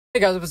Hey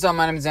guys, what's up?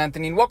 My name is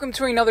Anthony, and welcome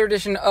to another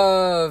edition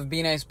of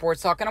BNA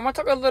Sports Talk. And I want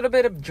to talk a little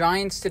bit of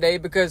Giants today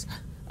because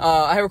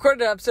I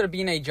recorded an episode of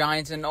BNA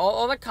Giants, and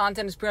all the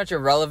content is pretty much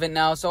irrelevant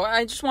now. So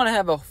I just want to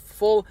have a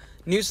full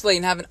new slate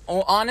and have an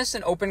honest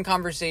and open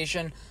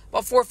conversation,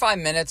 about 4 or 5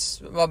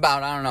 minutes,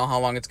 about, I don't know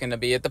how long it's going to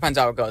be. It depends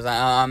how it goes.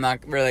 I'm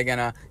not really going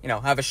to,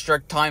 have a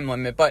strict time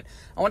limit. But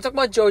I want to talk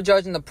about Joe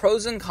Judge and the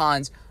pros and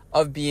cons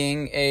of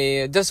being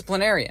a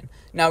disciplinarian.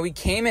 Now, he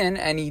came in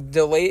and he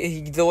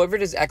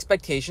delivered his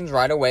expectations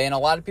right away, and a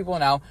lot of people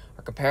now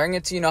are comparing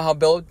it to, how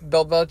Bill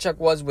Belichick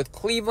was with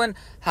Cleveland,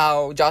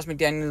 how Josh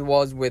McDaniels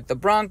was with the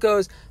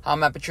Broncos, how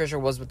Matt Patricia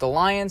was with the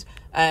Lions,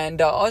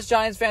 and us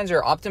Giants fans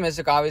are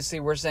optimistic.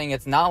 Obviously, we're saying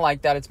it's not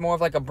like that. It's more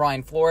of like a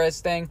Brian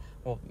Flores thing.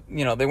 Well,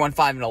 they won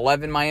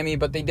 5-11 Miami,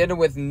 but they did it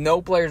with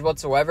no players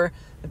whatsoever.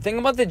 The thing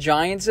about the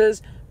Giants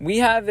is we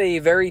have a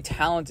very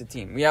talented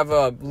team. We have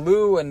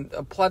Lou and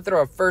a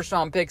plethora of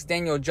first-round picks,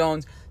 Daniel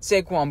Jones,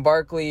 Saquon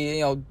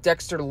Barkley,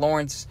 Dexter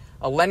Lawrence,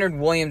 Leonard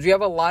Williams. We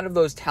have a lot of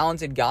those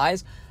talented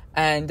guys,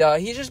 and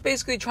he's just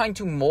basically trying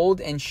to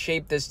mold and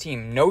shape this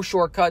team. No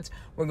shortcuts.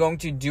 We're going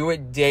to do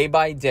it day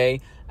by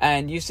day,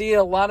 and you see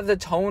a lot of the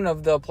tone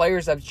of the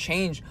players have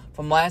changed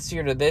from last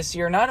year to this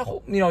year.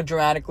 Not,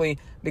 dramatically,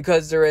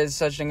 because there is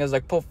such thing as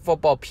like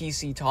football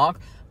PC talk,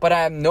 but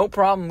I have no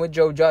problem with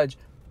Joe Judge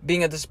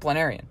being a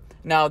disciplinarian.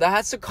 Now, that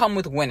has to come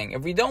with winning.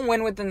 If we don't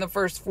win within the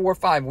first 4 or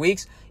 5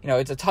 weeks,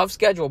 it's a tough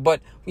schedule, but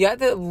we have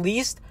to at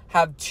least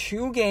have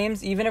 2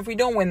 games, even if we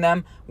don't win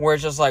them, where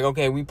it's just like,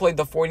 okay, we played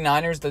the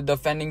 49ers, the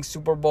defending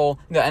Super Bowl,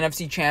 the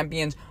NFC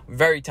champions,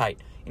 very tight.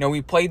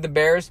 We played the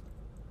Bears.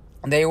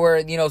 They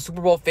were,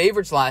 Super Bowl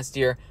favorites last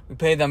year. We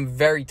played them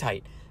very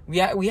tight. We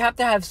have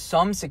to have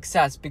some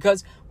success,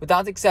 because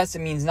without success,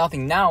 it means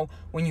nothing. Now,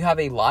 when you have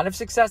a lot of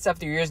success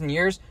after years and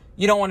years,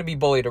 you don't want to be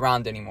bullied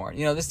around anymore.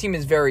 This team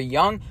is very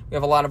young. We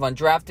have a lot of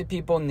undrafted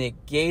people.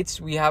 Nick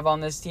Gates we have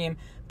on this team.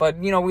 But,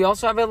 we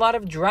also have a lot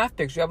of draft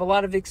picks. We have a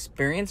lot of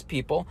experienced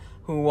people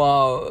who,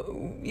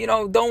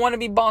 don't want to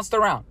be bossed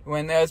around,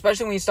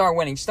 especially when you start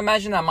winning. Just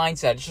imagine that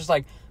mindset. It's just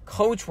like,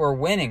 coach, we're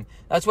winning.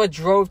 That's what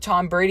drove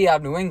Tom Brady out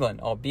of New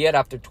England, albeit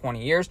after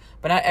 20 years.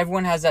 But not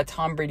everyone has that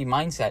Tom Brady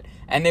mindset.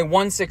 And they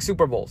won 6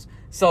 Super Bowls.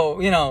 So,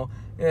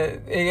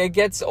 it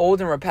gets old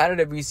and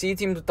repetitive. We see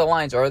teams with the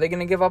Lions. Are they going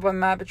to give up on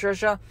Matt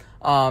Patricia?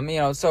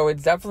 So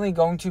it's definitely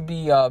going to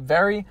be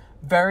very,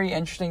 very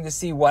interesting to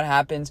see what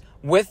happens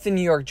with the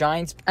New York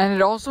Giants. And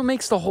it also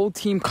makes the whole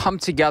team come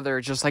together.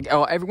 Just like,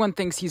 everyone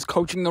thinks he's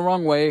coaching the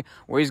wrong way,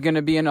 or he's going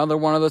to be another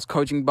one of those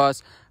coaching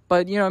busts.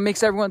 But, it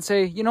makes everyone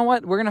say, you know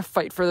what, we're going to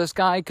fight for this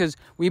guy because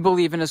we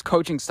believe in his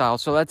coaching style.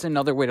 So that's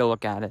another way to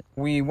look at it.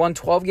 We won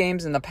 12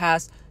 games in the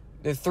past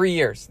 3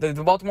 years. The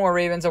Baltimore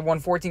Ravens have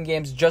won 14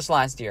 games just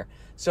last year.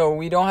 So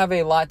we don't have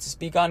a lot to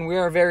speak on. We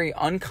are a very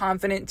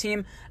unconfident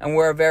team, and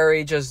we're a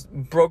very just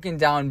broken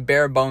down,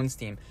 bare bones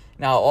team.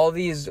 Now, all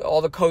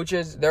the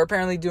coaches, they're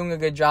apparently doing a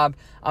good job.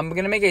 I'm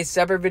going to make a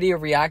separate video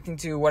reacting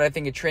to what I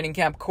think at training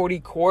camp. Cody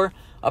Core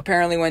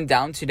apparently went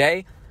down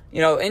today.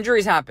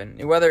 Injuries happen,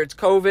 whether it's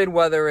COVID,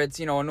 whether it's,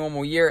 a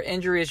normal year,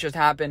 injuries just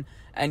happen,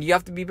 and you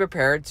have to be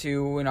prepared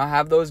to,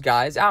 have those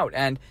guys out.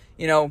 And,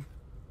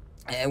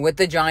 with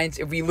the Giants,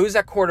 if we lose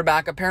that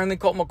quarterback, apparently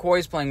Colt McCoy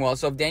is playing well.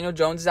 So if Daniel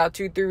Jones is out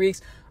 2-3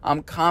 weeks,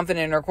 I'm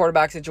confident in our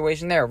quarterback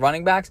situation there.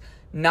 Running backs,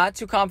 not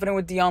too confident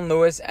with Dion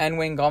Lewis and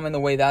Wayne Gallman the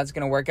way that's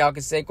going to work out,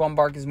 because Saquon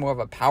Barkley is more of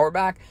a power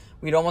back.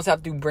 We'd almost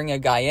have to bring a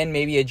guy in,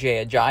 maybe a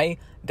Jay Ajayi.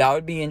 That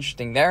would be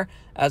interesting there.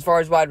 As far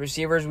as wide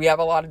receivers, we have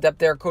a lot of depth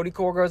there. Cody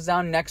Core goes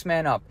down, next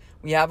man up.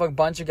 We have a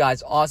bunch of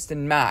guys,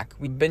 Austin Mack,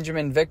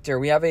 Benjamin Victor.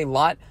 We have a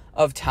lot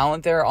of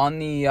talent there on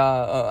the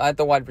at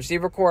the wide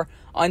receiver core.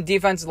 On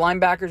defensive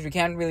linebackers, we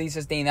can't really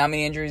sustain that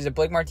many injuries. If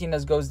Blake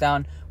Martinez goes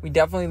down, we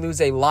definitely lose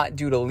a lot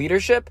due to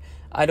leadership.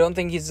 I don't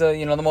think he's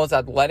the most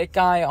athletic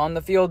guy on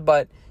the field,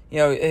 but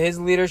his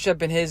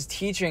leadership and his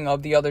teaching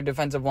of the other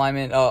defensive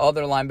linemen,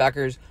 other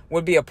linebackers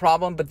would be a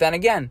problem. But then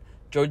again,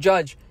 Joe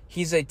Judge,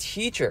 he's a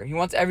teacher. He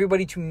wants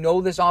everybody to know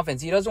this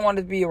offense. He doesn't want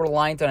to be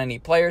reliant on any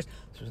players.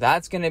 So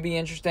that's going to be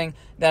interesting.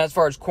 Then as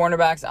far as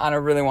cornerbacks, I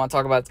don't really want to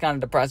talk about it. It's kind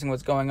of depressing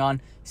what's going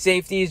on.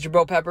 Safeties,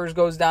 Jabril Peppers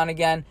goes down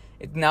again.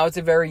 Now it's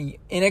a very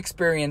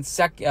inexperienced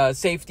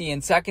safety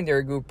and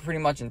secondary group pretty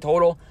much in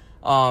total.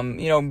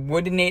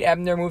 Would Nate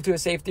Ebner move to a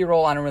safety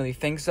role? I don't really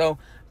think so.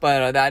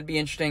 But that'd be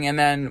interesting. And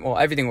then,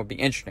 everything would be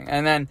interesting.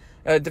 And then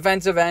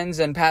defensive ends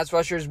and pass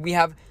rushers, we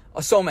have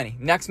so many.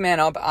 Next man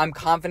up. I'm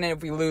confident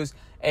if we lose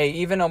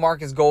even a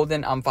Marcus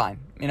Golden, I'm fine.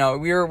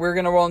 We're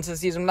going to roll into the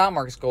season without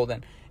Marcus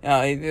Golden.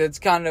 It's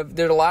kind of,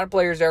 there's a lot of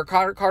players there.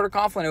 Carter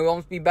Coughlin, who will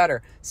almost be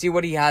better. See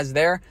what he has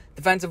there.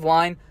 Defensive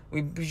line,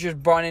 we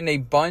just brought in a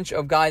bunch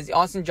of guys.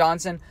 Austin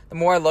Johnson, the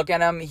more I look at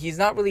him, he's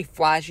not really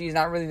flashy. He's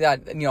not really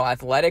that,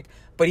 athletic,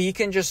 but he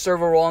can just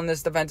serve a role in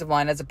this defensive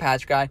line as a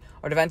patch guy.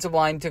 Our defensive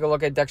line, take a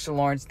look at Dexter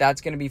Lawrence. That's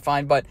going to be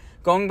fine. But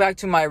going back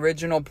to my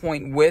original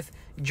point with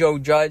Joe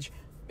Judge,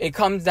 it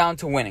comes down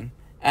to winning.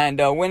 And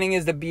winning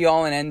is the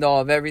be-all and end-all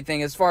of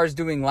everything. As far as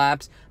doing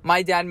laps,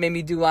 my dad made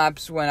me do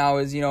laps when I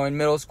was, in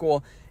middle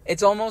school.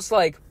 It's almost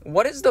like,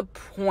 what is the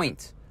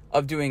point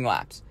of doing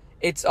laps?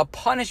 it's a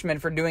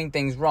punishment for doing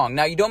things wrong.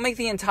 Now, you don't make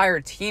the entire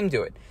team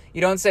do it.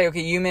 You don't say,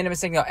 okay, you made a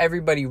mistake, now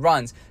everybody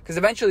runs. Because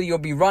eventually you'll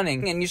be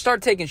running and you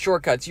start taking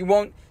shortcuts. You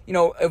won't,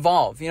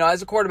 evolve.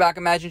 As a quarterback,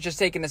 imagine just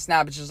taking a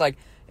snap. It's just like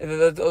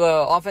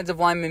the offensive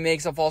lineman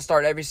makes a false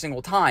start every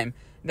single time.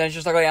 Then it's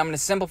just like, okay, I'm going to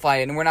simplify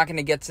it, and we're not going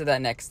to get to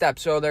that next step.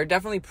 So there are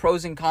definitely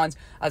pros and cons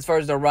as far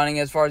as the running,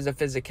 as far as the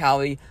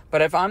physicality.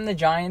 But if I'm the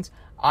Giants,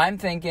 I'm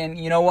thinking,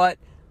 you know what?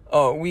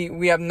 Oh,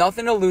 we have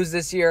nothing to lose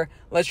this year.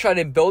 Let's try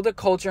to build a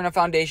culture and a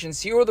foundation,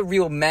 see where the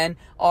real men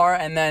are,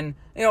 and then,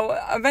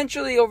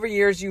 eventually over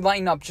years, you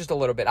lighten up just a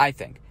little bit, I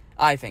think.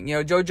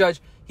 Joe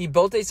Judge, he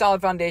built a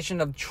solid foundation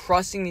of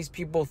trusting these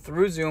people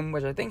through Zoom,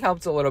 which I think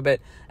helps a little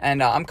bit.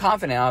 And I'm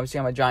confident. Obviously,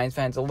 I'm a Giants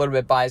fan. It's a little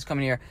bit biased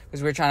coming here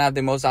because we're trying to have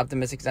the most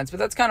optimistic sense. But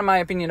that's kind of my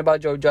opinion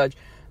about Joe Judge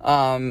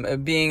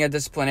being a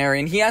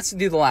disciplinarian. He has to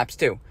do the laps,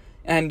 too.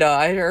 And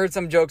I heard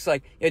some jokes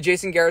like,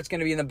 Jason Garrett's going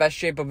to be in the best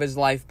shape of his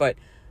life, but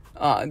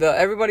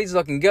everybody's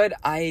looking good.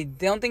 I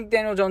don't think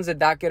Daniel Jones did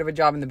that good of a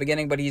job in the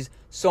beginning, but he's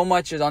so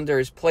much is under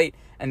his plate.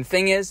 And the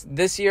thing is,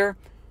 this year,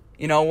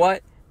 you know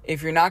what?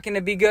 If you're not going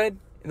to be good,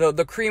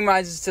 the cream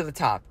rises to the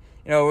top.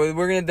 We're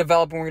going to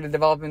develop.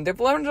 And if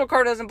Lorenzo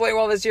Carr doesn't play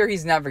well this year,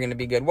 he's never going to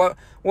be good. What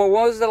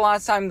was the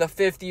last time the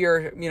fifth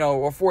year,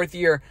 or fourth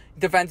year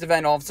defensive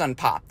end all of a sudden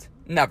popped?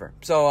 Never.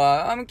 So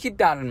I'm going to keep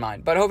that in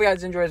mind. But I hope you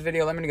guys enjoy this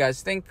video. Let me know what you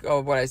guys think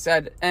of what I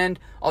said and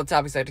all the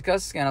topics I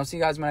discussed. And I'll see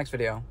you guys in my next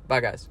video. Bye,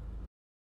 guys.